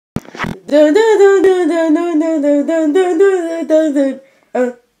Oh,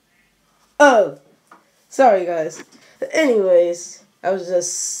 sorry guys. Anyways, I was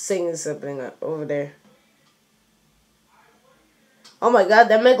just singing something over there. Oh my god,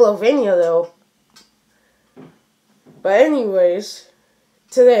 that Megalovania though. But anyways,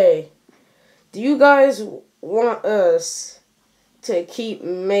 today, do you guys want us to keep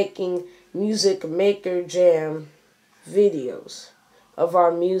making Music Maker Jam videos of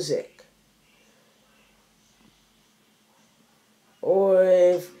our music? Or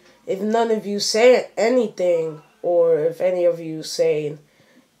if none of you say anything, or if any of you say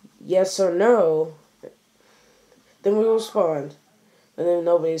yes or no, then we respond. And if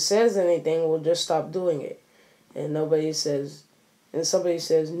nobody says anything, we'll just stop doing it. And somebody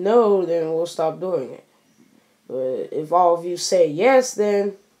says no, then we'll stop doing it. But if all of you say yes,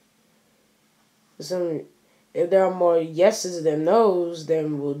 then if there are more yeses than nos,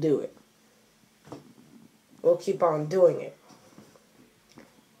 then we'll do it. We'll keep on doing it.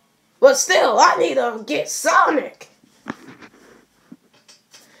 But still, I need to get Sonic!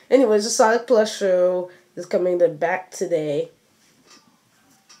 Anyways, the Sonic Plus show is coming back today.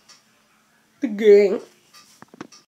 The gang.